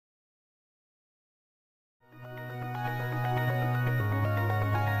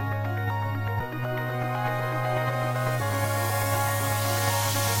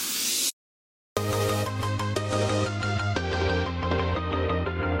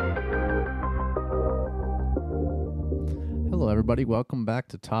Hello, everybody. Welcome back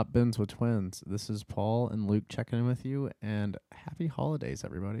to Top Bins with Twins. This is Paul and Luke checking in with you, and happy holidays,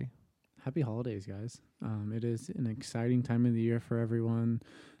 everybody. Happy holidays, guys. It is an exciting time of the year for everyone.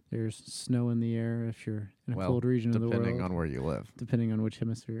 There's snow in the air if you're in a cold region of the world. Depending on where you live. Depending on which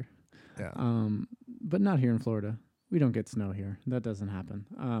hemisphere. Yeah. But not here in Florida. We don't get snow here. That doesn't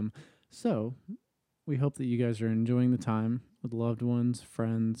happen. So we hope that you guys are enjoying the time with loved ones,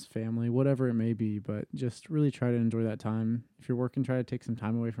 friends, family, whatever it may be. But just really try to enjoy that time. If you're working, try to take some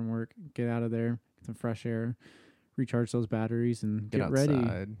time away from work. Get out of there. Get some fresh air. Recharge those batteries and get ready.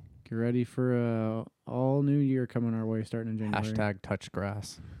 Get ready for a all new year coming our way starting in January. Hashtag touch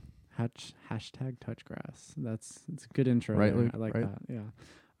grass. Hashtag touch grass. It's a good intro. Right, there. Luke? I like Right? that.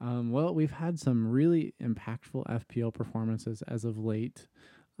 Yeah. Well, we've had some really impactful FPL performances as of late.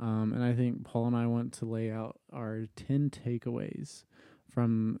 And I think Paul and I want to lay out our 10 takeaways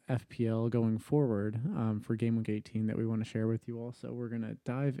from FPL going forward for Game Week 18 that we want to share with you all. So we're going to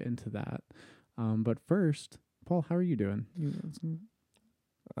dive into that. But first, Paul, how are you doing?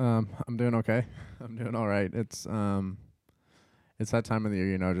 I'm doing okay. I'm doing all right. It's that time of the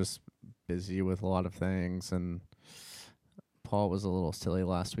year, just busy with a lot of things, and Paul was a little silly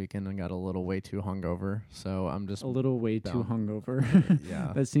last weekend and got a little way too hungover. So I'm just a little way too hungover.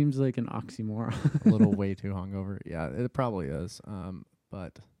 Yeah. That seems like an oxymoron. A little way too hungover. Yeah, it probably is.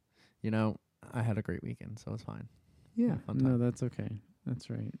 But I had a great weekend, so it's fine. Yeah. Fun time. No, that's okay. That's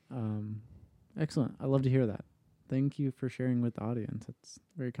right. Excellent. I love to hear that. Thank you for sharing with the audience. It's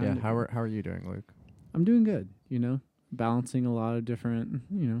very kind. Yeah. How are you doing, Luke? I'm doing good. Balancing a lot of different,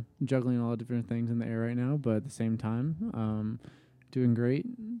 juggling a lot of different things in the air right now, but at the same time, doing great.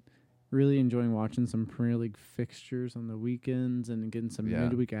 Really enjoying watching some Premier League fixtures on the weekends and getting some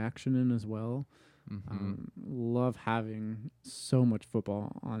midweek action in as well. Mm-hmm. Love having so much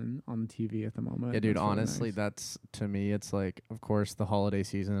football on the TV at the moment. Yeah, dude, That's really honestly, nice. that's, to me, it's like, of course, the holiday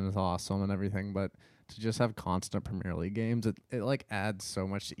season is awesome and everything, but to just have constant Premier League games, it like adds so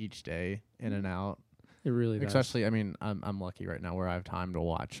much to each day in and out. It really does. Especially, I'm lucky right now where I have time to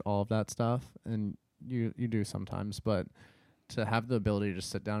watch all of that stuff, and you do sometimes, but to have the ability to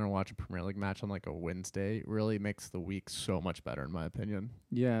just sit down and watch a Premier League match on like a Wednesday really makes the week so much better, in my opinion.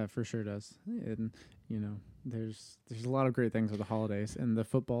 Yeah, for sure does. And there's a lot of great things with the holidays, and the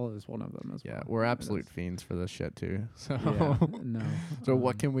football is one of them as well. Yeah, we're absolute fiends for this shit too. So yeah, no. So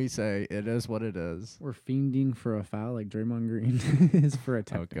what can we say? It is what it is. We're fiending for a foul like Draymond Green is for a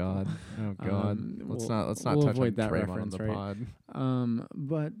technical. Oh God. Let's not we'll touch avoid on that Draymond reference, on the right? pod.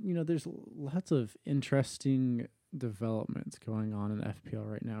 But there's lots of interesting developments going on in FPL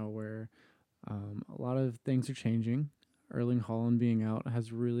right now where a lot of things are changing. Erling Haaland being out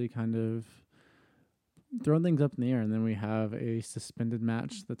has really kind of thrown things up in the air, and then we have a suspended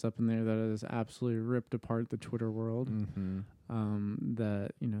match that's up in there that has absolutely ripped apart the Twitter world. Mm-hmm.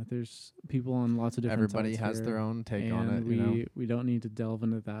 That there's people on lots of different Everybody sides has here, their own take and on it. We don't need to delve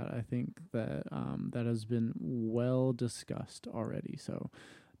into that. I think that that has been well discussed already, so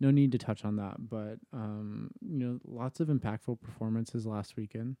no need to touch on that. But lots of impactful performances last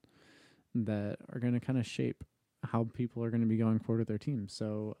weekend that are going to kind of shape how people are going to be going forward with their teams.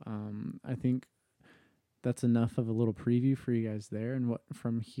 So I think that's enough of a little preview for you guys there. And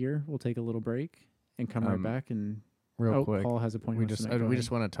from here, we'll take a little break and come right back. And real quick, Paul has a point. We just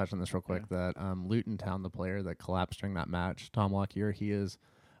want to touch on this real quick. Yeah. That Luton Town, the player that collapsed during that match, Tom Lockyer, he is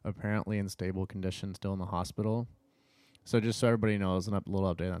apparently in stable condition, still in the hospital. So just so everybody knows, a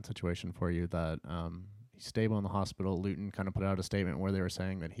little update on that situation for you, that he's stable in the hospital. Luton kind of put out a statement where they were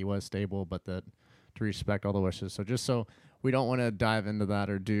saying that he was stable, but that to respect all the wishes. So just so we don't want to dive into that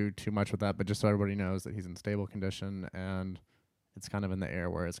or do too much with that, but just so everybody knows that he's in stable condition and it's kind of in the air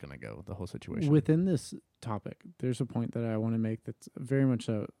where it's going to go, the whole situation. Within this topic, there's a point that I want to make that's very much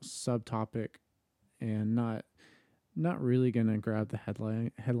a subtopic and not really going to grab the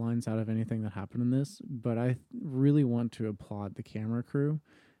headlines out of anything that happened in this, but I really want to applaud the camera crew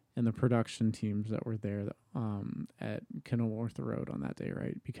and the production teams that were there at Kenilworth Road on that day,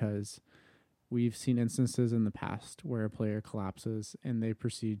 right? Because we've seen instances in the past where a player collapses and they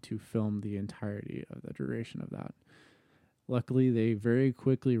proceed to film the entirety of the duration of that. Luckily, they very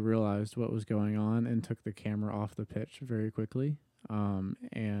quickly realized what was going on and took the camera off the pitch very quickly.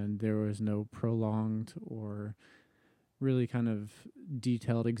 And there was no prolonged or really kind of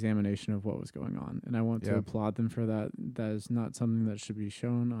detailed examination of what was going on. And I want to applaud them for that. That is not something that should be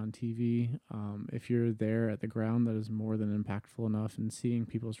shown on TV. If you're there at the ground, that is more than impactful enough, and seeing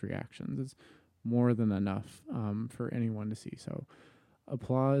people's reactions is more than enough for anyone to see. So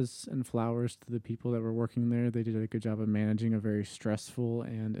applause and flowers to the people that were working there. They did a good job of managing a very stressful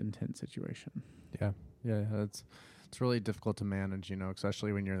and intense situation. Yeah, it's it's really difficult to manage,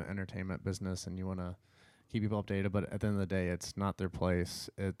 especially when you're in the entertainment business and you want to keep people updated. But at the end of the day, it's not their place.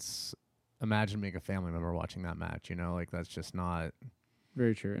 It's imagine being a family member watching that match. Like that's just not.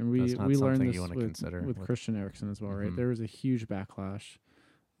 Very true. And That's not we learned something this you wanna with, consider with with- Christian Eriksen as well, right? Mhm. There was a huge backlash.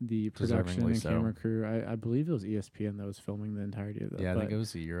 The production Deservingly and so. camera crew, I believe it was ESPN that was filming the entirety of that. Yeah, I think it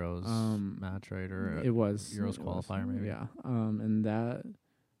was the Euros match, right? Or it was Euros it qualifier, was, maybe. Yeah. And that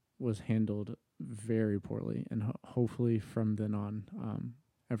was handled very poorly. And hopefully from then on,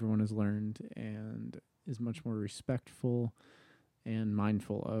 everyone has learned and is much more respectful and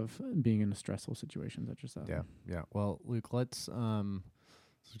mindful of being in a stressful situation such as that. Yeah. Well, Luke, let's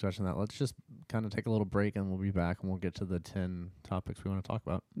touching that. Let's just kind of take a little break, and we'll be back, and we'll get to the 10 topics we want to talk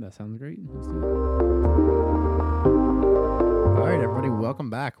about. That sounds great. Let's do it. All right, everybody, welcome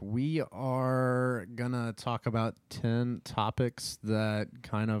back. We are gonna talk about 10 topics that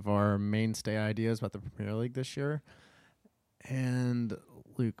kind of are mainstay ideas about the Premier League this year. And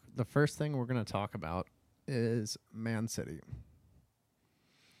Luke, the first thing we're gonna talk about is Man City.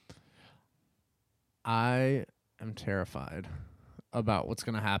 I am terrified about what's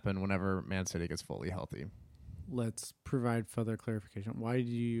going to happen whenever Man City gets fully healthy. Let's provide further clarification. Why are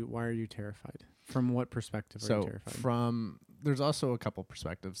you terrified? From what perspective are you terrified? There's also a couple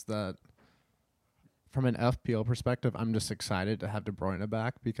perspectives that from an FPL perspective, I'm just excited to have De Bruyne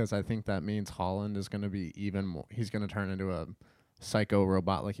back because I think that means Haaland is going to be even more, he's going to turn into a psycho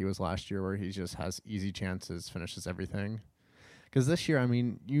robot like he was last year where he just has easy chances, finishes everything. Because this year, I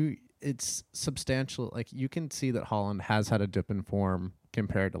mean, it's substantial. Like, you can see that Haaland has had a dip in form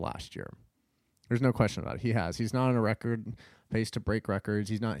compared to last year. There's no question about it. He has. He's not on a record pace to break records.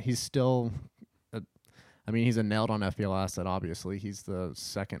 He's still, he's a nailed on FPL asset, obviously. He's the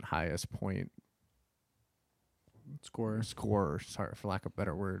second highest point scorer, sorry, for lack of a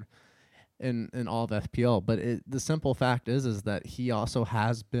better word, in all of FPL. But the simple fact is that he also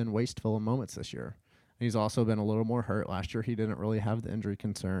has been wasteful in moments this year. He's also been a little more hurt. Last year, he didn't really have the injury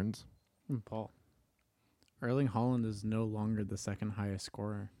concerns. Paul, Erling Haaland is no longer the second highest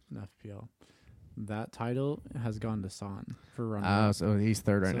scorer in FPL. That title has gone to Son for runner. So he's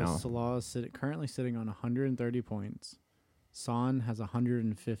third right now. Salah is currently sitting on 130 points. Son has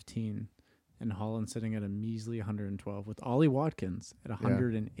 115, and Haaland sitting at a measly 112 with Ollie Watkins at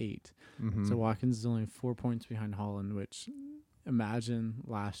 108. Mm-hmm. So Watkins is only 4 points behind Haaland, which imagine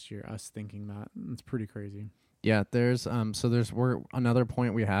last year us thinking that. It's pretty crazy. Yeah, there's another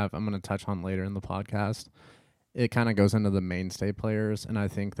point we have I'm going to touch on later in the podcast. It kind of goes into the mainstay players, and I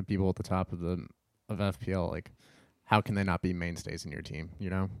think the people at the top of FPL, like, how can they not be mainstays in your team,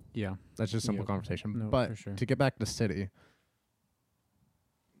 Yeah. That's just simple conversation. No, but for sure. To get back to City,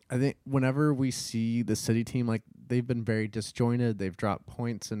 I think whenever we see the City team, like, they've been very disjointed. They've dropped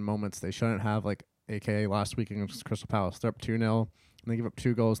points in moments they shouldn't have, like, a.k.a. last week against Crystal Palace. They're up 2-0, and they give up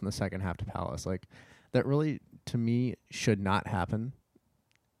 2 goals in the second half to Palace. Like, that really, to me, should not happen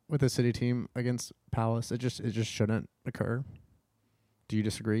with a City team against Palace. It just shouldn't occur. Do you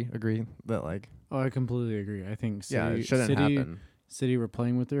disagree? Agree that, like... Oh, I completely agree. I think City, it shouldn't happen. City were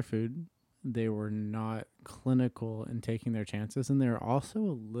playing with their food. They were not clinical in taking their chances, and they were also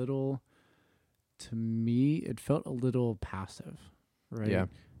a little, to me, it felt a little passive, right? Yeah.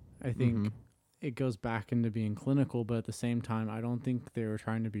 I think it goes back into being clinical, but at the same time, I don't think they were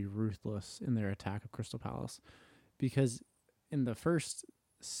trying to be ruthless in their attack of Crystal Palace, because in the first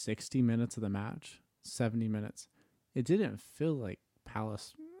 60 minutes of the match, 70 minutes, it didn't feel like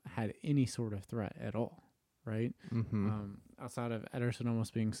Palace had any sort of threat at all, right? Outside of Ederson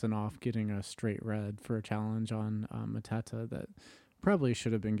almost being sent off, getting a straight red for a challenge on Mateta that probably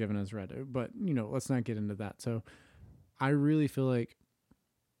should have been given as red, but let's not get into that. So I really feel like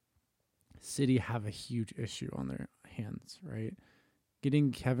City have a huge issue on their hands, right?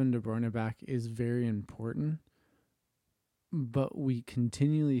 Getting Kevin De Bruyne back is very important, but we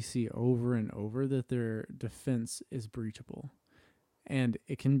continually see over and over that their defense is breachable, and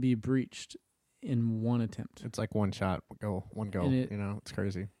it can be breached in one attempt. It's like one shot, one goal. It's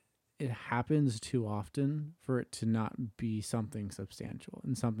crazy. It happens too often for it to not be something substantial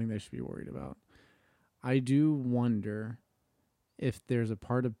and something they should be worried about. I do wonder if there's a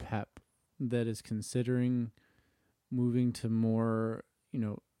part of Pep that is considering moving to more,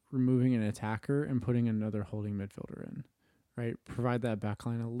 removing an attacker and putting another holding midfielder in, right? Provide that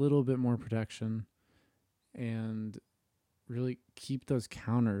backline a little bit more protection and really keep those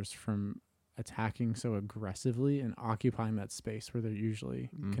counters from attacking so aggressively and occupying that space where they're usually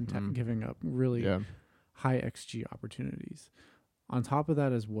giving up really high XG opportunities. On top of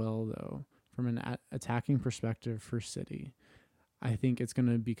that as well, though, from an attacking perspective for City, I think it's going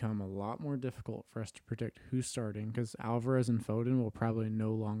to become a lot more difficult for us to predict who's starting because Alvarez and Foden will probably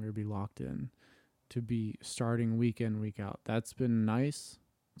no longer be locked in to be starting week in, week out. That's been nice.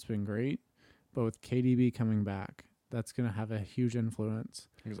 It's been great. But with KDB coming back, that's going to have a huge influence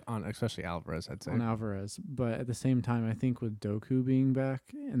on especially Alvarez, I'd say. On Alvarez. But at the same time, I think with Doku being back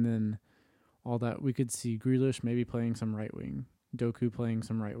and then all that, we could see Grealish maybe playing some right wing, Doku playing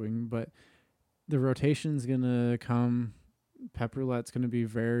some right wing. But the rotation's going to come. Pep Roulette's going to be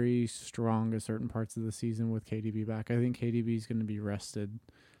very strong at certain parts of the season with KDB back. I think KDB is going to be rested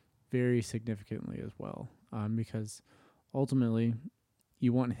very significantly as well because ultimately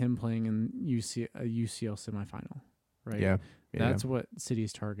you want him playing in a UCL semifinal, right? Yeah. That's what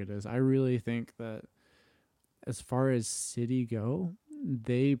City's target is. I really think that as far as City go,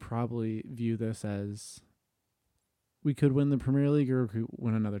 they probably view this as we could win the Premier League or we could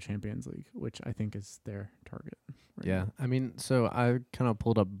win another Champions League, which I think is their target. Right now. I mean, so I kind of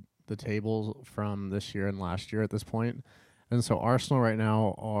pulled up the tables from this year and last year at this point. And so Arsenal right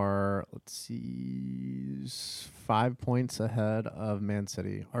now are, 5 points ahead of Man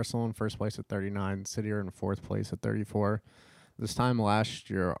City. Arsenal in first place at 39. City are in fourth place at 34. This time last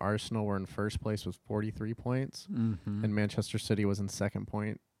year, Arsenal were in first place with 43 points, and Manchester City was in second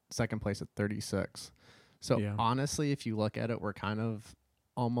place at 36. So honestly, if you look at it, we're kind of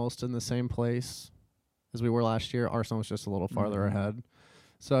almost in the same place as we were last year. Arsenal was just a little farther ahead.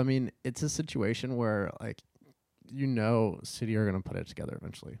 So, I mean, it's a situation where, City are going to put it together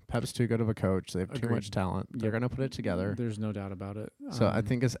eventually. Pep's too good of a coach. They have too much talent. They're going to put it together. There's no doubt about it. So, I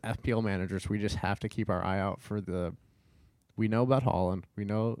think as FPL managers, we just have to keep our eye out for we know about Haaland. We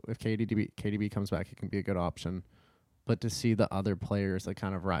know if KDB comes back, it can be a good option. But to see the other players that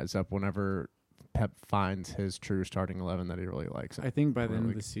kind of rise up whenever Pep finds his true starting 11 that he really likes. I think by the end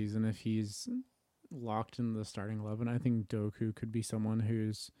of the season, if he's locked in the starting 11, I think Doku could be someone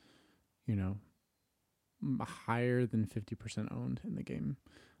who's, higher than 50% owned in the game.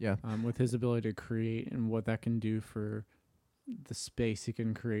 Yeah. With his ability to create and what that can do for the space he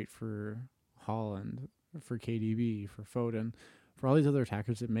can create for Haaland, for KDB, for Foden, for all these other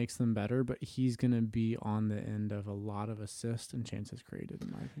attackers, it makes them better, but he's going to be on the end of a lot of assists and chances created, in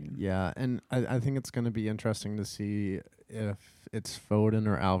my opinion. Yeah, and I think it's going to be interesting to see if it's Foden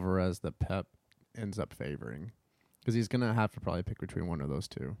or Alvarez that Pep ends up favoring. Because he's going to have to probably pick between one of those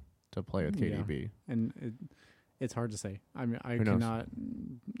two to play with KDB. Yeah. And it's hard to say. I mean, I cannot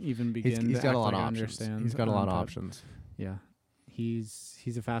even begin he's to got a lot like of I options. understand. He's got a lot of options. Yeah. He's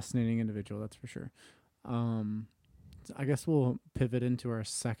a fascinating individual, that's for sure. So I guess we'll pivot into our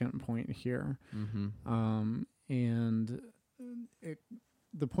second point here. And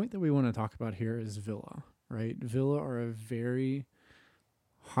the point that we want to talk about here is Villa, right? Villa are a very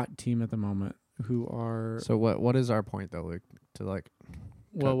hot team at the moment who are... So what is our point, though, Luke, to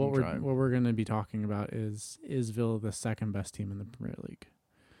Well, what we're going to be talking about is Villa the second best team in the Premier League?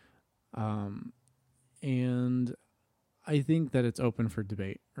 And I think that it's open for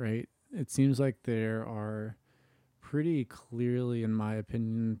debate, right? It seems like there are pretty clearly, in my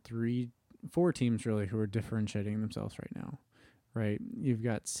opinion, 4 teams really who are differentiating themselves right now, right? You've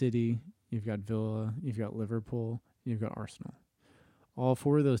got City, you've got Villa, you've got Liverpool, you've got Arsenal. All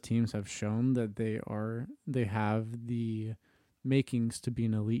 4 of those teams have shown that they have the makings to be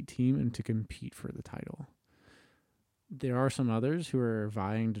an elite team and to compete for the title. There are some others who are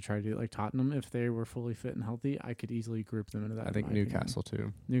vying to try to do it, like Tottenham. If they were fully fit and healthy, I could easily group them into that. I think Newcastle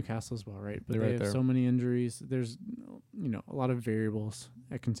too. Newcastle as well, right? But They're they right have there. so many injuries. There's, a lot of variables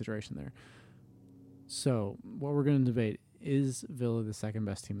at consideration there. So what we're going to debate is Villa the second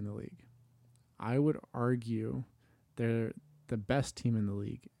best team in the league. I would argue they're the best team in the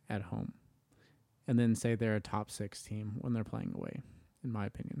league at home, and then say they're a top 6 team when they're playing away, in my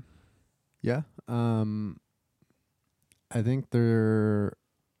opinion. Yeah. I think they're...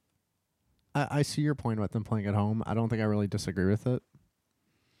 I see your point about them playing at home. I don't think I really disagree with it.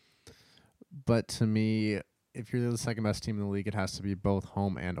 But to me, if you're the second best team in the league, it has to be both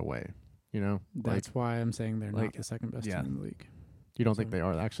home and away. That's why I'm saying they're not the second best team in the league. You don't think they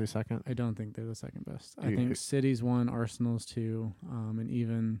are actually second? I don't think they're the second best. I think City's 1, Arsenal's 2, and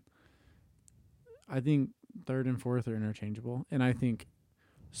even I think 3rd and 4th are interchangeable. And I think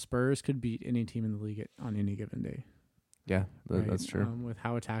Spurs could beat any team in the league on any given day. Yeah, that's true. With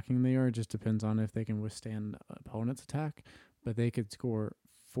how attacking they are, it just depends on if they can withstand opponent's attack. But they could score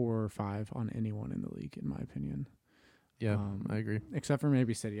 4 or 5 on anyone in the league, in my opinion. Yeah, I agree. Except for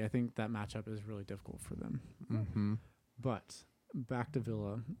maybe City. I think that matchup is really difficult for them. Mm-hmm. But back to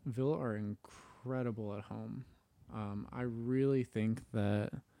Villa. Villa are incredible at home. I really think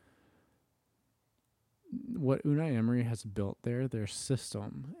that what Unai Emery has built there, their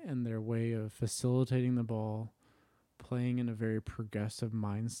system and their way of facilitating the ball, playing in a very progressive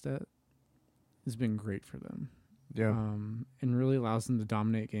mindset, has been great for them. Yeah. And really allows them to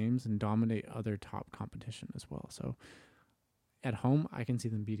dominate games and dominate other top competition as well. So at home, I can see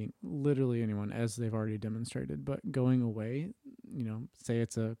them beating literally anyone, as they've already demonstrated. But going away, say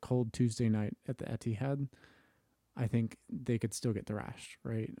it's a cold Tuesday night at the Etihad, I think they could still get thrashed,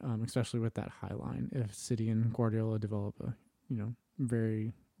 right? Especially with that high line. If City and Guardiola develop a,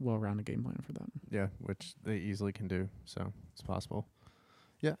 very well-rounded game plan for them. Yeah, which they easily can do. So it's possible.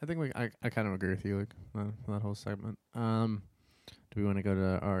 Yeah, I think I kind of agree with you, like that whole segment. Do we want to go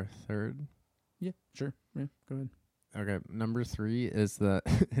to our third? Yeah, sure. Yeah, go ahead. Okay, number 3 is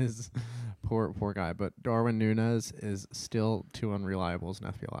is poor guy, but Darwin Núñez is still too unreliable as an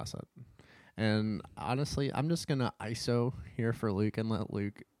FPL asset. And honestly, I'm just gonna ISO here for Luke and let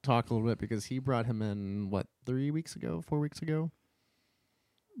Luke talk a little bit because he brought him in 4 weeks ago?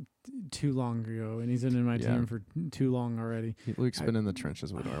 Too long ago, and he's been in my team for too long already. Luke's been in the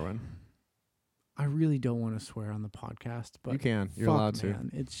trenches with Darwin. I really don't want to swear on the podcast, but you can. You're allowed to.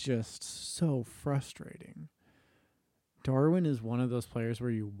 It's just so frustrating. Darwin is one of those players where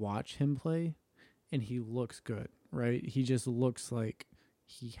you watch him play, and he looks good, right? He just looks like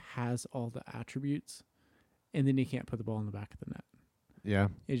he has all the attributes, and then he can't put the ball in the back of the net. Yeah.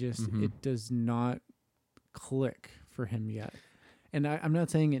 It just it does not click for him yet. And I'm not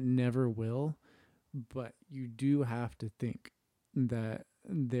saying it never will, but you do have to think that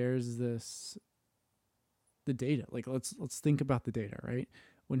there's the data. Like let's think about the data, right?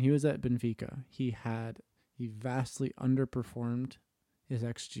 When he was at Benfica, he vastly underperformed his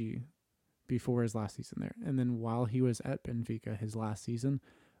XG before his last season there. And then while he was at Benfica, his last season,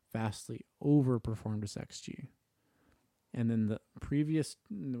 vastly overperformed his XG. And then the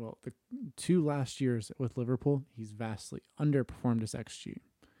 2 last years with Liverpool, he's vastly underperformed his XG.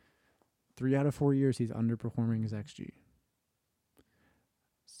 3 out of 4 years, he's underperforming his XG.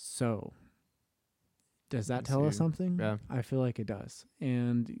 So, does that tell us something? Yeah. I feel like it does.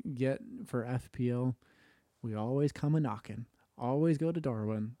 And yet, for FPL, we always come a knocking. Always go to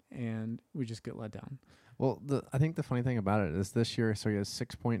Darwin, and we just get let down. Well, I think the funny thing about it is this year, so he has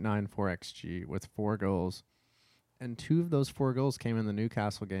 6.94 XG with 4 goals. And 2 of those 4 goals came in the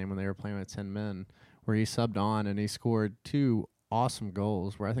Newcastle game when they were playing with 10 men, where he subbed on and he scored 2 awesome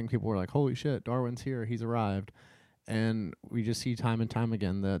goals where I think people were like, holy shit, Darwin's here. He's arrived. And we just see time and time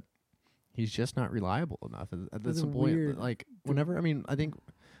again that he's just not reliable enough. That's the point. Like, whenever, I think,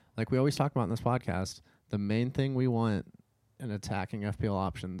 like we always talk about in this podcast, the main thing we want in attacking FPL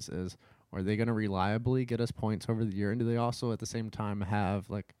options is, are they going to reliably get us points over the year? And do they also at the same time have,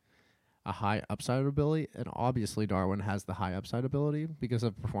 like, a high upside ability? And obviously Darwin has the high upside ability because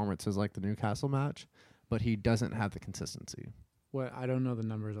of performances like the Newcastle match, but he doesn't have the consistency. Well, I don't know the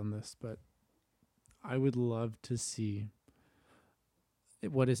numbers on this, but I would love to see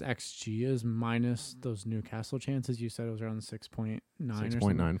what his XG is minus those Newcastle chances. You said it was around 6.9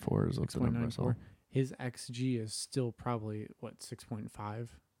 6.94 is what the number I saw. His XG is still probably, 6.5,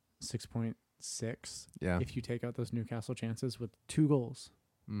 6.6? Yeah. If you take out those Newcastle chances with 2 goals.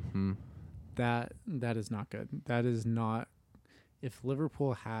 Mm-hmm. That is not good. That is not. If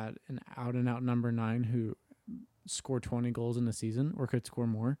Liverpool had an out-and-out number 9 who scored 20 goals in a season or could score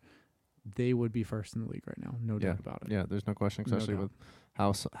more, they would be first in the league right now. No doubt about it. Yeah, there's no question, especially with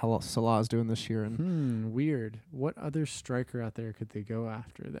how Salah's doing this year. And weird. What other striker out there could they go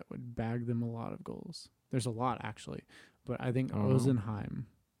after that would bag them a lot of goals? There's a lot, actually. But I think Ozenheim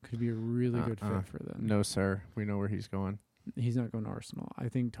could be a really good fit for them. No, sir. We know where he's going. He's not going to Arsenal. I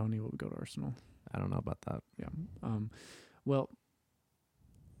think Tony will go to Arsenal. I don't know about that. Yeah. Well,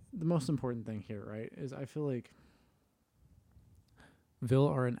 the most important thing here, right, is I feel like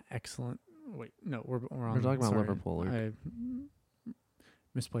Villa are an excellent. Wait, no, we're talking about Liverpool. Luke. I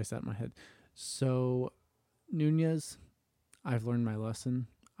misplaced that in my head. So, Núñez, I've learned my lesson.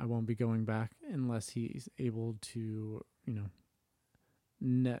 I won't be going back unless he's able to,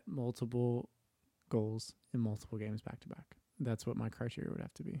 net multiple goals in multiple games back to back. That's what my criteria would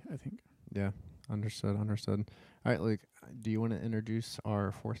have to be, I think. Yeah, understood. All right, Luke, do you want to introduce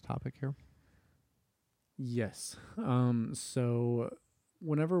our 4th topic here? Yes. So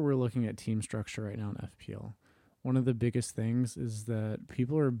whenever we're looking at team structure right now in FPL, one of the biggest things is that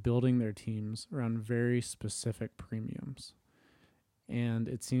people are building their teams around very specific premiums. And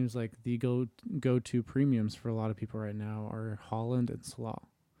it seems like the go-to premiums for a lot of people right now are Haaland and Salah.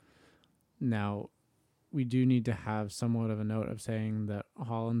 Now, we do need to have somewhat of a note of saying that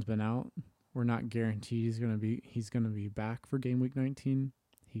Haaland's been out. We're not guaranteed he's going to be back for game week 19.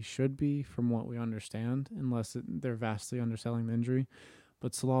 He should be, from what we understand, unless they're vastly underselling the injury.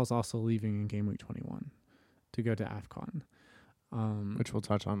 But Salah is also leaving in game week 21 to go to AFCON. Which we'll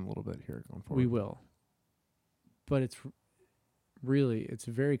touch on a little bit here going forward. We will. But it's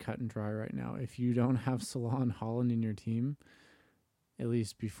very cut and dry right now. If you don't have Salah and Holland in your team, at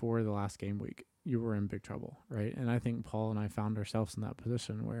least before the last game week, you were in big trouble, right? And I think Paul and I found ourselves in that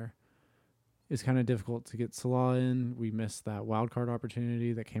position where it's kind of difficult to get Salah in. We missed that wild card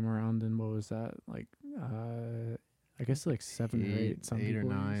opportunity that came around in, what was that, like, I guess like 7 or 8. Some 8 or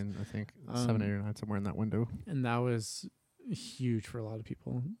 9, I think. 7, 8 or 9, somewhere in that window. And that was huge for a lot of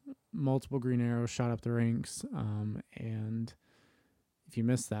people. Multiple green arrows shot up the ranks, and if you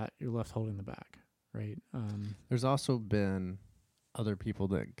miss that, you're left holding the bag, right? There's also been other people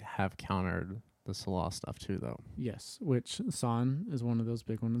that have countered the Salah stuff too, though. Yes, which Son is one of those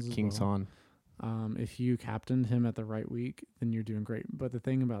big ones as King well. Son. If you captained him at the right week, then you're doing great. But the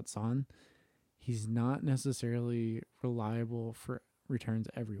thing about Son, he's not necessarily reliable for returns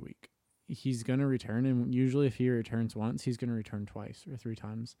every week. He's going to return, and usually if he returns once, he's going to return twice or 3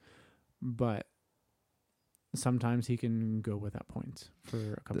 times. But sometimes he can go without points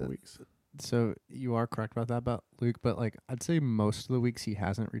for a couple weeks. So you are correct about that, Luke, but like I'd say most of the weeks he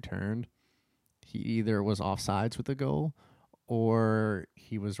hasn't returned, he either was offsides with the goal or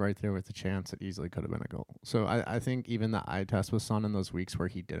he was right there with the chance that easily could have been a goal. So I think even the eye test with Son in those weeks where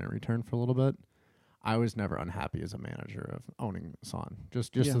he didn't return for a little bit, I was never unhappy as a manager of owning Son.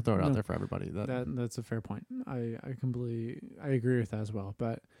 Just to throw it out there for everybody. That's a fair point. I agree with that as well.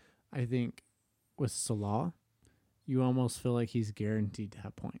 But I think with Salah, you almost feel like he's guaranteed to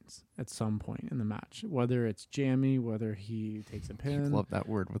have points at some point in the match. Whether it's jammy, whether he takes a pin. I love that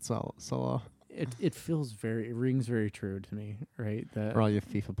word with Salah. It rings very true to me, right? That for all you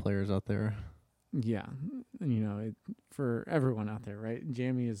FIFA players out there. Yeah, for everyone out there, right?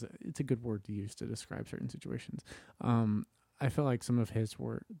 Jammy it's a good word to use to describe certain situations. I feel like some of his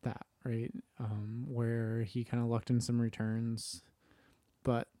were that, right? Where he kind of lucked in some returns,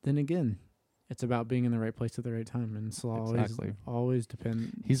 but then again, it's about being in the right place at the right time, and Salah always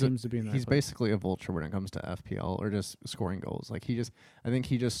seems to be in the right place. He's basically a vulture when it comes to FPL or just scoring goals. Like I think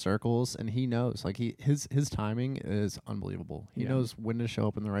he just circles and he knows. Like his timing is unbelievable. He knows when to show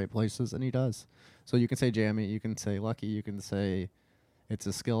up in the right places, and he does. So you can say jammy, you can say lucky, you can say it's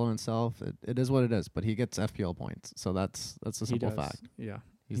a skill in itself. It is what it is, but he gets FPL points, so that's a simple fact. Yeah,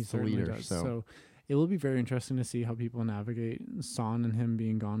 he's the leader. Does. So it will be very interesting to see how people navigate Son and him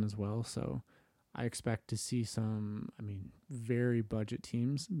being gone as well. So I expect to see some, very budget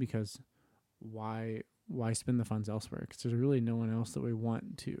teams, because why spend the funds elsewhere? Because there's really no one else that we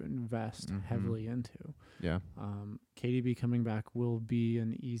want to invest heavily into. Yeah. KDB coming back will be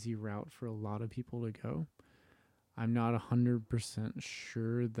an easy route for a lot of people to go. I'm not 100%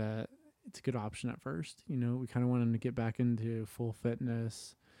 sure that it's a good option at first. We kind of want him to get back into full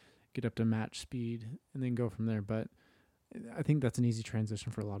fitness, get up to match speed, and then go from there. But I think that's an easy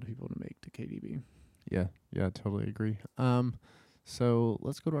transition for a lot of people to make to KDB. Yeah, totally agree. So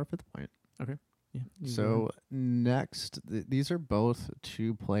let's go to our 5th point. Okay. Yeah. So next, these are both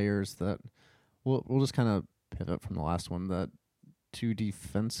 2 players that we'll just kind of pivot from the last one. That 2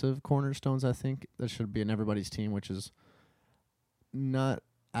 defensive cornerstones, I think, that should be in everybody's team, which is not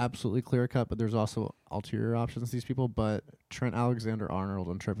absolutely clear cut, but there's also ulterior options. These people, but Trent Alexander-Arnold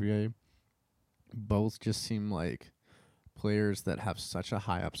and Trippier both just seem like players that have such a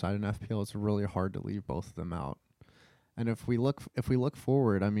high upside in FPL. It's really hard to leave both of them out. And if we look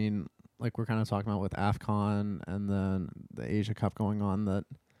forward, like we're kind of talking about with AFCON and then the Asia Cup going on, that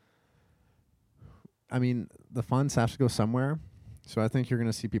the funds have to go somewhere. So I think you're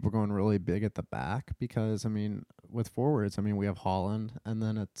going to see people going really big at the back because, with forwards, we have Holland and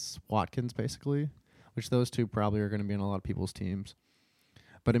then it's Watkins basically, which those 2 probably are going to be in a lot of people's teams.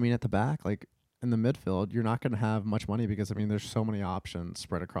 But at the back, like in the midfield, you're not going to have much money because, there's so many options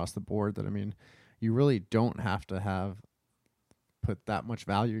spread across the board that, you really don't have to put that much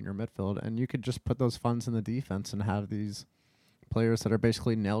value in your midfield. And you could just put those funds in the defense and have these players that are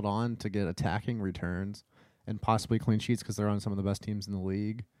basically nailed on to get attacking returns and possibly clean sheets because they're on some of the best teams in the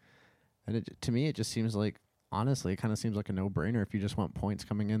league. And to me, it just seems like, honestly, it kind of seems like a no-brainer if you just want points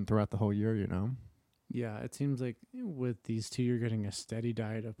coming in throughout the whole year, Yeah, it seems like with these 2, you're getting a steady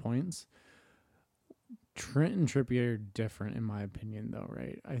diet of points. Trent and Trippier are different, in my opinion, though,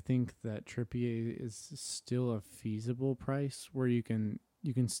 right? I think that Trippier is still a feasible price where you can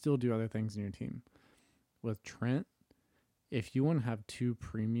still do other things in your team. With Trent, if you want to have 2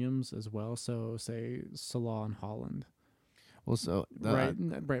 premiums as well, so say Salah and Holland. Well, so right,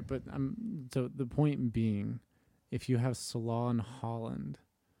 but so the point being, if you have Salah and Holland,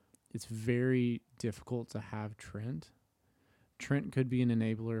 it's very difficult to have Trent. Trent could be an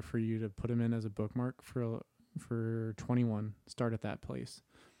enabler for you to put him in as a bookmark for 21. Start at that place,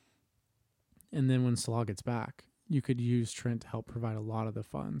 and then when Slaw gets back, you could use Trent to help provide a lot of the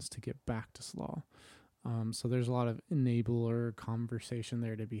funds to get back to Slaw. So there's a lot of enabler conversation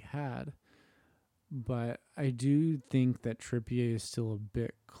there to be had. But I do think that Trippier is still a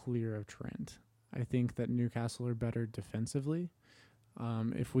bit clear of Trent. I think that Newcastle are better defensively.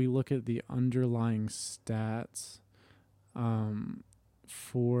 If we look at the underlying stats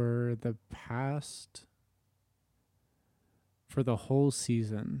for the whole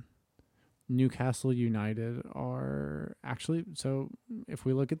season, Newcastle United are actually, so if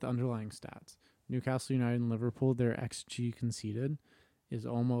we look at the underlying stats, Newcastle United and Liverpool, their XG conceded is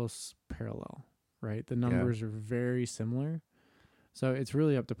almost parallel, right? The numbers are very similar. So it's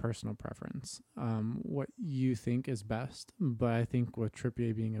really up to personal preference, what you think is best. But I think with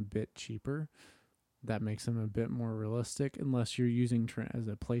Trippier being a bit cheaper, that makes him a bit more realistic, unless you're using Trent as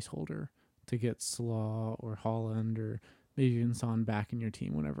a placeholder to get Slaw or Holland or maybe even Son back in your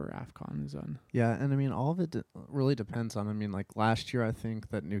team whenever AFCON is done. Yeah, and I mean, all of it really depends on. I mean, like last year, I think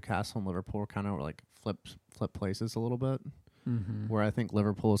that Newcastle and Liverpool kind of like flip places a little bit, where I think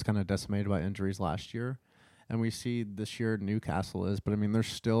Liverpool was kind of decimated by injuries last year, and we see this year Newcastle is. But I mean, they're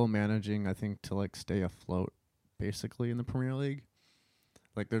still managing, I think, to like stay afloat, basically in the Premier League.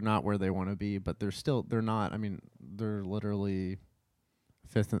 Like they're not where they want to be, but they're not. I mean, they're literally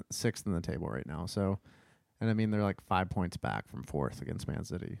sixth in the table right now. So. And I mean, they're like 5 points back from fourth against Man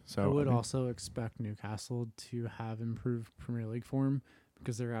City. So I would also expect Newcastle to have improved Premier League form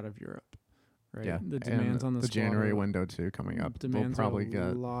because they're out of Europe, right? Yeah, The demands on the squad January window too coming up. Demands They'll probably a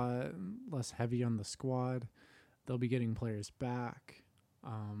lot less heavy on the squad. They'll be getting players back,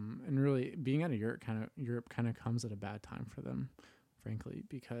 and really being out of Europe kind of comes at a bad time for them, frankly,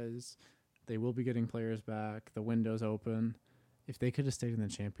 because they will be getting players back. The window's open. If they could have stayed in the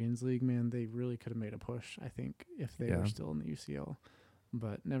Champions League, man, they really could have made a push, I think, if they were still in the UCL.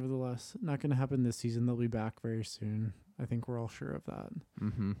 But nevertheless, not going to happen this season. They'll be back very soon. I think we're all sure of that.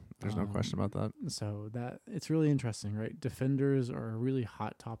 There's no question about that. So it's really interesting, right? Defenders are a really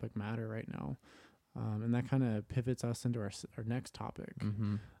hot topic matter right now. And that kind of pivots us into our next topic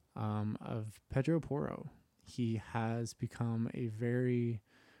of Pedro Porro. He has become a very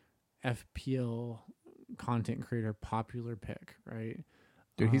FPL content creator popular pick, right?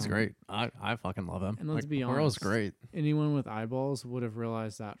 Dude, he's great. I fucking love him. And let's be honest, Porro's great. Anyone with eyeballs would have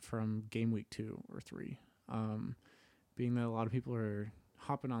realized that from game week 2 or 3. Being that a lot of people are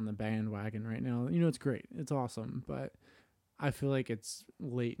hopping on the bandwagon right now, it's great. It's awesome, but I feel like it's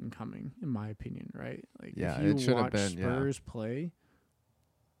late in coming, in my opinion, right? Like if you watch Spurs play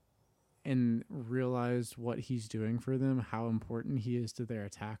and realized what he's doing for them, how important he is to their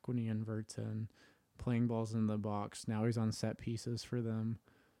attack when he inverts in, playing balls in the box. Now he's on set pieces for them.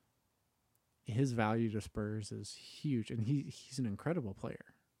 His value to Spurs is huge, and he's an incredible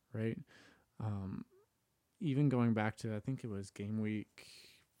player, right? Even going back to, I think it was game week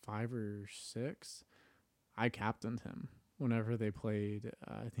 5 or 6, I captained him whenever they played,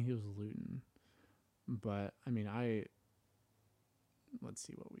 I think it was Luton. But, I mean, let's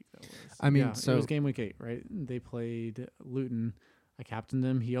see what week that was. I mean, it was game week 8, right? They played Luton. I captained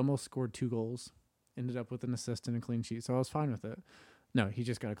him. He almost scored 2 goals. Ended up with an assist and a clean sheet, so I was fine with it. No, he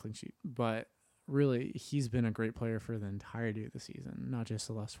just got a clean sheet. But really, he's been a great player for the entirety of the season, not just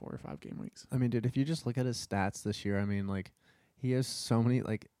the last 4 or 5 game weeks. I mean, dude, if you just look at his stats this year, I mean, like, he has so many,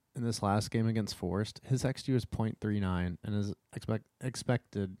 like, in this last game against Forest, his XG was 0.39, and his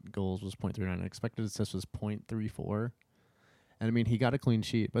expected goals was 0.39, expected assist was 0.34. And, I mean, he got a clean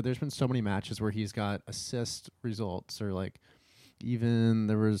sheet, but there's been so many matches where he's got assist results, or, like, even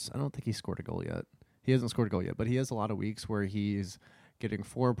I don't think he scored a goal yet. He hasn't scored a goal yet, but he has a lot of weeks where he's getting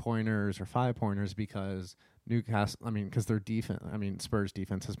 4-pointers or 5-pointers because because their defense, Spurs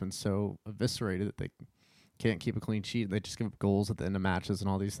defense has been so eviscerated that they can't keep a clean sheet. They just give up goals at the end of matches and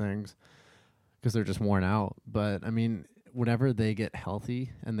all these things because they're just worn out. But, I mean, whenever they get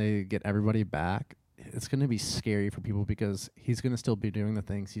healthy and they get everybody back, it's going to be scary for people because he's going to still be doing the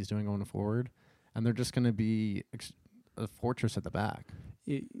things he's doing going forward, and they're just going to be a fortress at the back.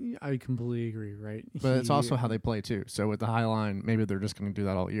 I completely agree, right? But it's also how they play too. So with the high line, maybe they're just going to do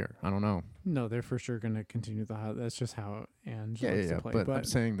that all year. I don't know. No, they're for sure going to continue the high. That's just how Ange likes to play. But I'm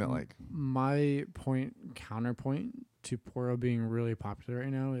saying that, like, my counterpoint to Porro being really popular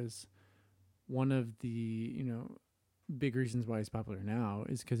right now is one of the big reasons why he's popular now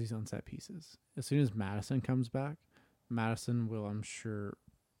is because he's on set pieces. As soon as Madison comes back, Madison will, I'm sure,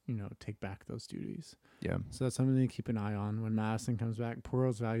 take back those duties. Yeah. So that's something to keep an eye on. When Madison comes back,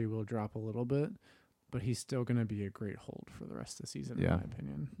 Porro's value will drop a little bit, but he's still going to be a great hold for the rest of the season, in my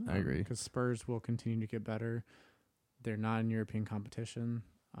opinion. I agree. Because Spurs will continue to get better. They're not in European competition.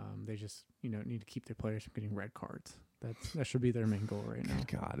 They just, need to keep their players from getting red cards. That should be their main goal right now.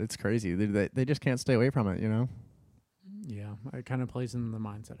 God, it's crazy. They just can't stay away from it, Yeah, it kind of plays in the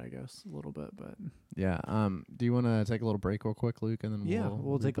mindset, I guess, a little bit. But yeah. Do you want to take a little break real quick, Luke, and then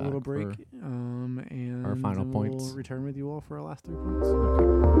we'll take a little break, and our final then points. We'll return with you all for our last 3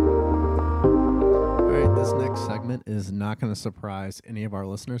 points. All right, this next segment is not going to surprise any of our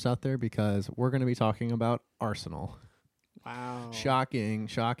listeners out there because we're going to be talking about Arsenal. Wow. Shocking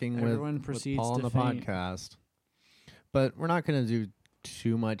Everyone with proceeds Paul on to the faint. podcast. But we're not going to do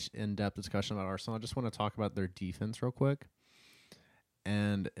too much in-depth discussion about Arsenal. I just want to talk about their defense real quick.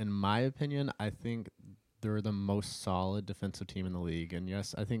 And in my opinion, I think they're the most solid defensive team in the league. And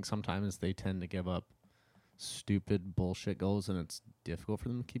yes, I think sometimes they tend to give up stupid bullshit goals and it's difficult for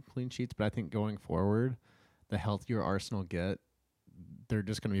them to keep clean sheets. But I think going forward, the healthier Arsenal get, they're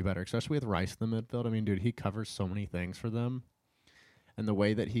just going to be better, especially with Rice in the midfield. I mean, dude, he covers so many things for them. And the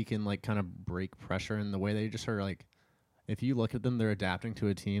way that he can, kind of break pressure and the way they just are, if you look at them, they're adapting to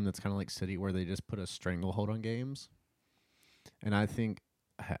a team that's kind of like City where they just put a stranglehold on games. And I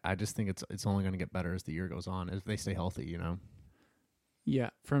just think it's only going to get better as the year goes on, if they stay healthy,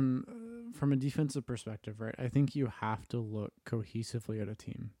 Yeah, from a defensive perspective, right? I think you have to look cohesively at a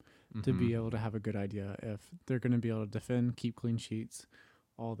team to be able to have a good idea if they're going to be able to defend, keep clean sheets,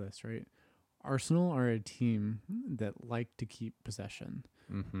 all this, right? Arsenal are a team that like to keep possession.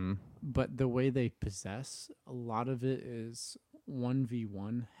 But the way they possess, a lot of it is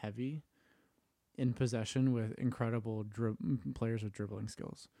 1v1 heavy in possession with incredible players with dribbling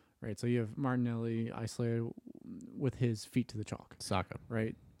skills, right? So you have Martinelli isolated with his feet to the chalk. Saka.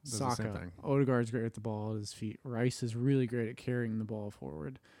 Right? Does the same Saka. thing. Odegaard's great with the ball at his feet. Rice is really great at carrying the ball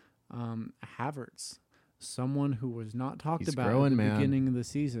forward. Havertz, someone who was not talked He's about growing, at the man. beginning of the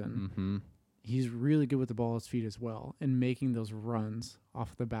season. He's really good with the ball at his feet as well and making those runs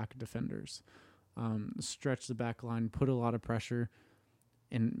off the back of defenders. Stretch the back line, put a lot of pressure,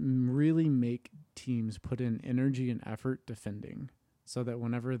 and really make teams put in energy and effort defending so that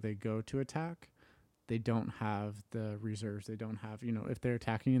whenever they go to attack, they don't have the reserves. They don't have, if they're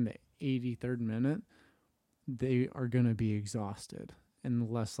attacking in the 83rd minute, they are going to be exhausted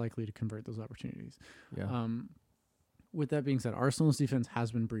and less likely to convert those opportunities. Yeah. With that being said, Arsenal's defense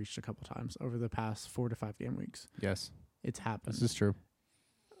has been breached a couple times over the past 4 to 5 game weeks. Yes. It's happened. This is true.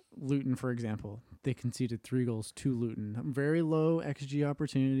 Luton, for example, they conceded 3 goals to Luton. Very low XG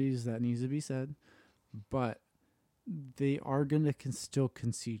opportunities, that needs to be said, but they are going to still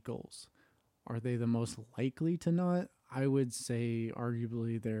concede goals. Are they the most likely to not? I would say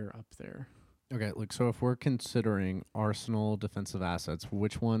arguably they're up there. Okay, look, so if we're considering Arsenal defensive assets,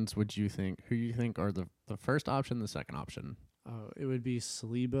 which ones who you think are the first option, the second option? It would be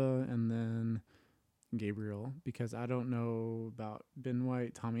Saliba and then Gabriel, because I don't know about Ben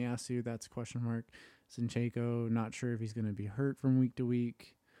White, Tomiyasu, that's a question mark. Zinchenko, not sure if he's going to be hurt from week to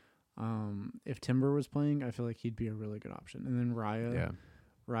week. If Timber was playing, I feel like he'd be a really good option. And then Raya. Yeah.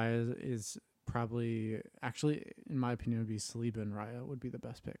 Raya is probably, actually, in my opinion, would be Saliba and Raya would be the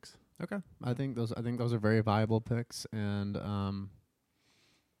best picks. Okay. I think those are very viable picks, and I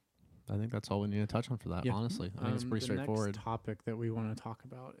think that's all we need to touch on for that, honestly. I think it's pretty straightforward. The next topic that we want to talk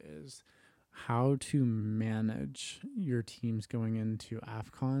about is how to manage your teams going into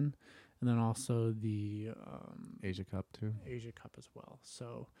AFCON, and then also the Asia Cup too. Asia Cup as well.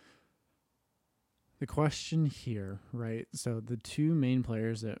 So the question here, right? So the two main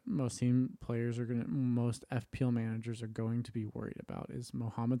players that most FPL managers are going to be worried about is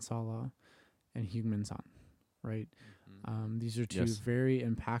Mohamed Salah and Heung-min Son, right? These are two very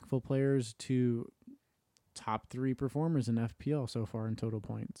impactful players, two top 3 performers in FPL so far in total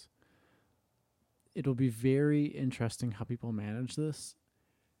points. It'll be very interesting how people manage this.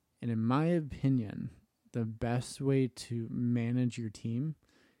 And in my opinion, the best way to manage your team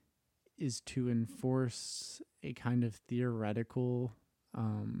is to enforce a kind of theoretical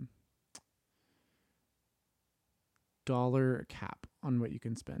dollar cap on what you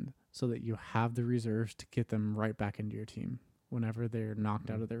can spend so that you have the reserves to get them right back into your team whenever they're knocked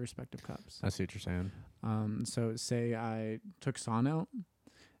out of their respective cups. I see what you're saying. So say I took Son out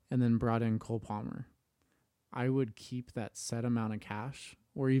and then brought in Cole Palmer. I would keep that set amount of cash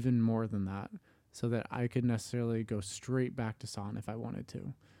or even more than that so that I could necessarily go straight back to Son if I wanted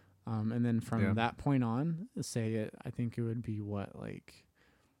to. And then from that point on, I think it would be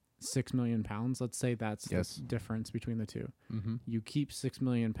 6 million pounds. Let's say that's Yes. the difference between the two. Mm-hmm. You keep 6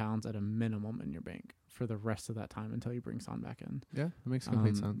 million pounds at a minimum in your bank for the rest of that time until you bring Son back in. Yeah, that makes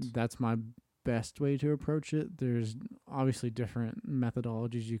complete sense. That's my best way to approach it. There's obviously different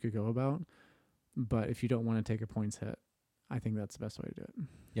methodologies you could go about, but if you don't want to take a points hit, I think that's the best way to do it.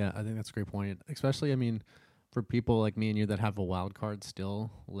 Yeah, I think that's a great point. Especially, I mean, for people like me and you that have a wild card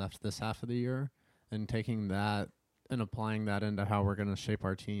still left this half of the year, and taking that and applying that into how we're going to shape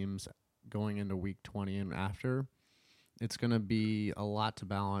our teams going into week 20 and after, it's going to be a lot to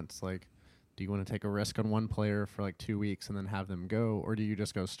balance. Like, do you want to take a risk on one player for like 2 weeks and then have them go, or do you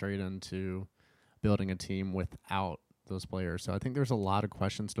just go straight into building a team without those players? So I think there's a lot of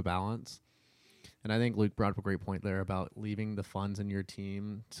questions to balance. And I think Luke brought up a great point there about leaving the funds in your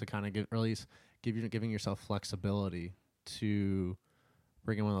team to kind of giving yourself flexibility to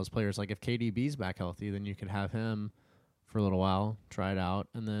bring in one of those players. Like if KDB's back healthy, then you could have him for a little while, try it out,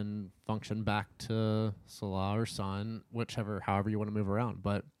 and then function back to Salah or Son, however you want to move around.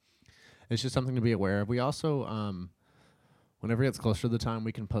 But it's just something to be aware of. We also, whenever it gets closer to the time,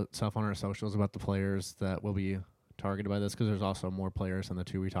 we can put stuff on our socials about the players that will be targeted by this, because there's also more players than the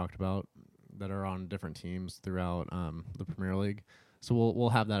two we talked about that are on different teams throughout the Premier League. So we'll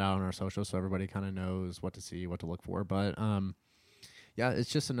have that out on our socials so everybody kind of knows what to see, what to look for. But yeah, it's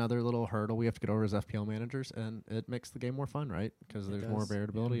just another little hurdle we have to get over as FPL managers, and it makes the game more fun, right? Because there's more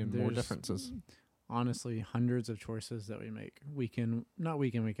variability and more differences. Honestly, hundreds of choices that we make not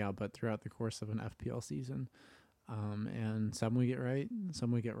week in, week out, but throughout the course of an FPL season. And some we get right,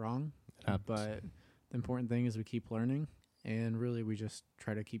 some we get wrong. But the important thing is we keep learning, and really we just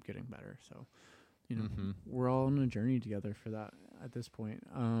try to keep getting better. So, we're all on a journey together for that at this point.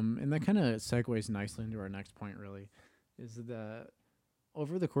 And that kind of segues nicely into our next point, really, is that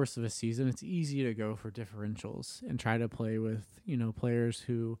over the course of a season, it's easy to go for differentials and try to play with, players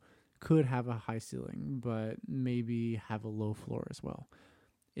who could have a high ceiling, but maybe have a low floor as well.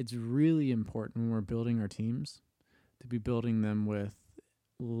 It's really important when we're building our teams to be building them with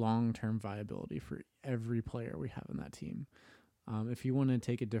long-term viability for every player we have in that team. If you want to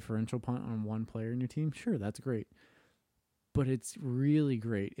take a differential punt on one player in your team, sure, that's great. But it's really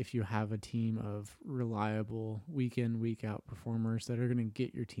great if you have a team of reliable week in, week out performers that are going to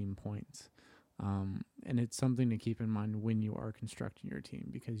get your team points. And it's something to keep in mind when you are constructing your team,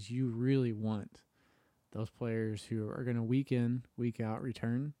 because you really want those players who are going to week in, week out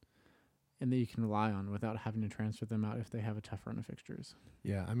return, and that you can rely on without having to transfer them out if they have a tough run of fixtures.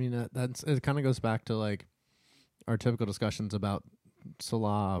 Yeah, I mean, it kind of goes back to like our typical discussions about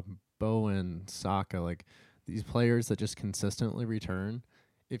Salah, Bowen, Saka, like these players that just consistently return.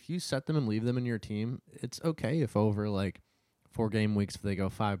 If you set them and leave them in your team, it's okay if over like 4 game weeks, if they go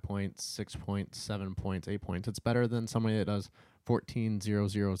 5 points, 6 points, 7 points, 8 points, it's better than somebody that does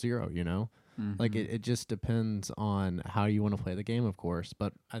 14-0-0-0, you know? Like it just depends on how you want to play the game, of course.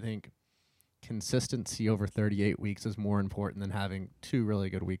 But I think consistency over 38 weeks is more important than having 2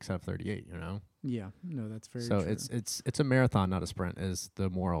 really good weeks out of 38, you know? Yeah, no, that's very true. So it's a marathon, not a sprint, is the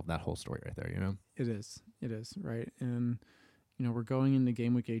moral of that whole story right there, you know? It is, right? And, we're going into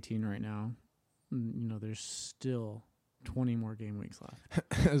game week 18 right now. There's still 20 more game weeks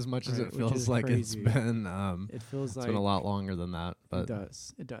left. As much as it feels like crazy. It's been it feels it's been a lot longer than that. But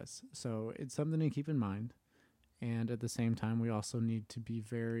it does. So it's something to keep in mind. And at the same time, we also need to be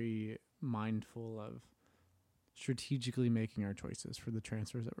very mindful of strategically making our choices for the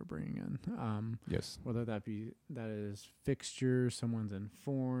transfers that we're bringing in. Yes. Whether that is fixture, someone's in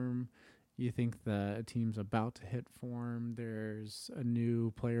form, you think that a team's about to hit form, there's a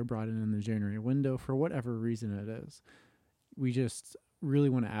new player brought in the January window, for whatever reason it is. We just really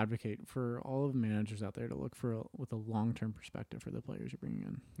want to advocate for all of the managers out there to look with a long-term perspective for the players you're bringing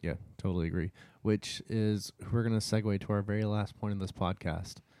in. Yeah, totally agree. Which is, we're going to segue to our very last point in this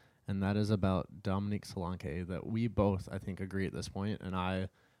podcast, and that is about Dominique Solanke, that we both, I think, agree at this point, and I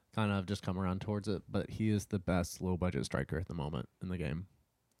kind of just come around towards it, but he is the best low-budget striker at the moment in the game.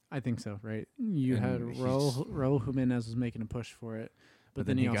 I think so, right? You had Raul Jimenez was making a push for it, but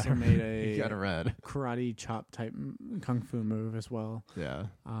then he also made he got a red karate chop type kung fu move as well. Yeah.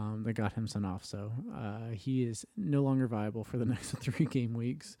 That got him sent off. So he is no longer viable for the next 3 game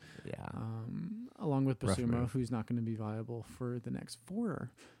weeks. Yeah. Along with Basuma, who's not going to be viable for the next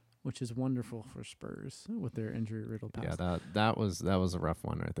 4, which is wonderful for Spurs with their injury riddled past. Yeah, that was a rough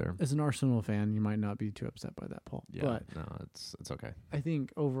one right there. As an Arsenal fan, you might not be too upset by that, Paul. Yeah, but no, it's okay. I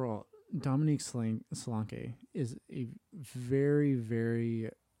think overall, Dominique Solanke is a very, very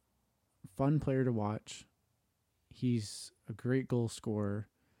fun player to watch. He's a great goal scorer,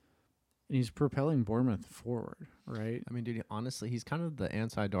 and he's propelling Bournemouth forward, right? I mean, dude, honestly, he's kind of the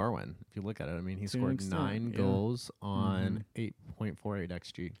anti-Darwin if you look at it. I mean, he To an scored extent, 9 yeah. goals on 8.48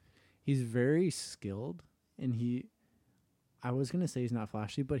 xG. He's very skilled, and I was going to say he's not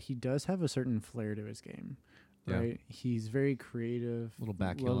flashy, but he does have a certain flair to his game, Yeah. right? He's very creative. Little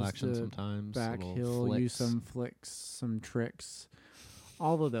back heel loves action to sometimes. Back little heel, flicks. use some flicks, some tricks,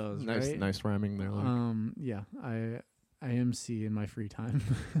 all of those, Nice, right? nice rhyming there. Luke. Yeah, I MC in my free time.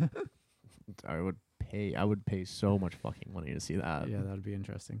 I would pay so much fucking money to see that. Yeah, that'd be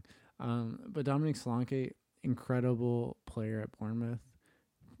interesting. But Dominic Solanke, incredible player at Bournemouth,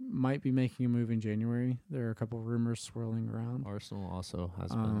 might be making a move in January. There are a couple rumors swirling around. Arsenal also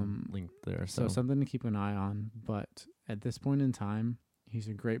has been linked there. So something to keep an eye on. But at this point in time, he's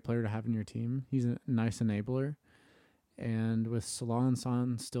a great player to have in your team. He's a nice enabler. And with Salah and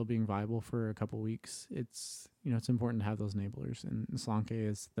Son still being viable for a couple weeks, it's important to have those enablers. And Solanke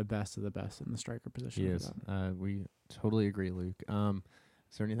is the best of the best in the striker position. He is. We totally agree, Luke.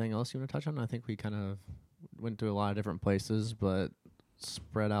 Is there anything else you want to touch on? I think we kind of went to a lot of different places, but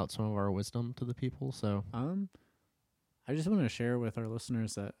spread out some of our wisdom to the people. So I just want to share with our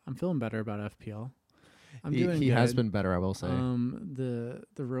listeners that I'm feeling better about FPL. He has been better, I will say. The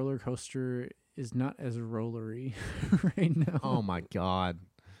roller coaster is not as rollery right now. Oh my God.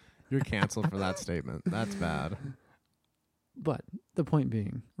 You're canceled for that statement. That's bad. But the point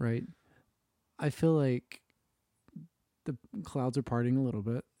being, right, I feel like the clouds are parting a little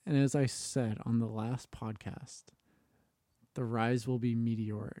bit. And as I said on the last podcast, the rise will be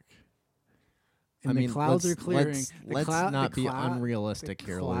meteoric. And the clouds are clearing. Let's not be unrealistic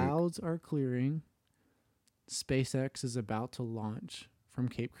here, Luke. The clouds are clearing. SpaceX is about to launch from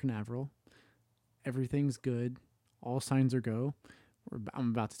Cape Canaveral. Everything's good. All signs are go. I'm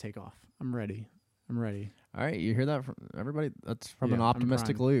about to take off. I'm ready. All right, you hear that from everybody? That's from an I'm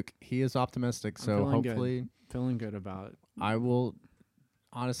optimistic primed. Luke. He is optimistic, so hopefully feeling good about it. I will.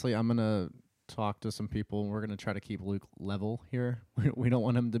 Honestly, I'm gonna talk to some people, and we're gonna try to keep Luke level here. We don't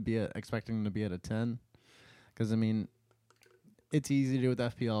want him to be expecting him to be at a 10, because I mean, it's easy to do with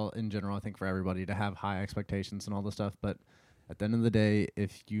FPL in general. I think for everybody to have high expectations and all this stuff, but at the end of the day,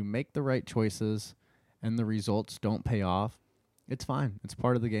 if you make the right choices and the results don't pay off, it's fine. It's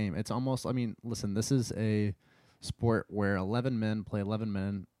part of the game. It's almost, I mean, listen, this is a sport where 11 men play 11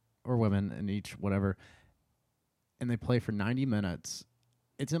 men or women in each whatever, and they play for 90 minutes.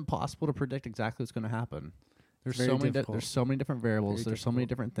 It's impossible to predict exactly what's going to happen. There's so many different variables. There's so many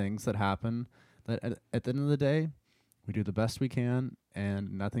different things that happen that at the end of the day, we do the best we can,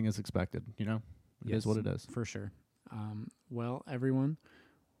 and nothing is expected. It is what it is. For sure. Well, everyone,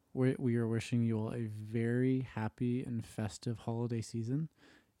 we are wishing you all a very happy and festive holiday season.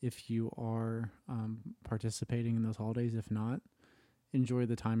 If you are participating in those holidays, if not, enjoy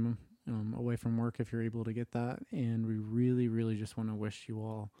the time away from work if you're able to get that. And we really, really just want to wish you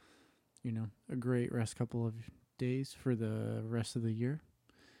all, a great couple of days for the rest of the year.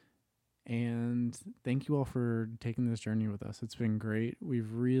 And thank you all for taking this journey with us. It's been great.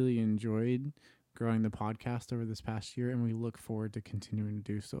 We've really enjoyed growing the podcast over this past year, and we look forward to continuing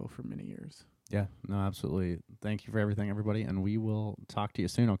to do so for many years. Yeah, no, absolutely. Thank you for everything, everybody, and we will talk to you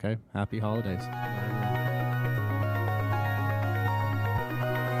soon, okay? Happy holidays.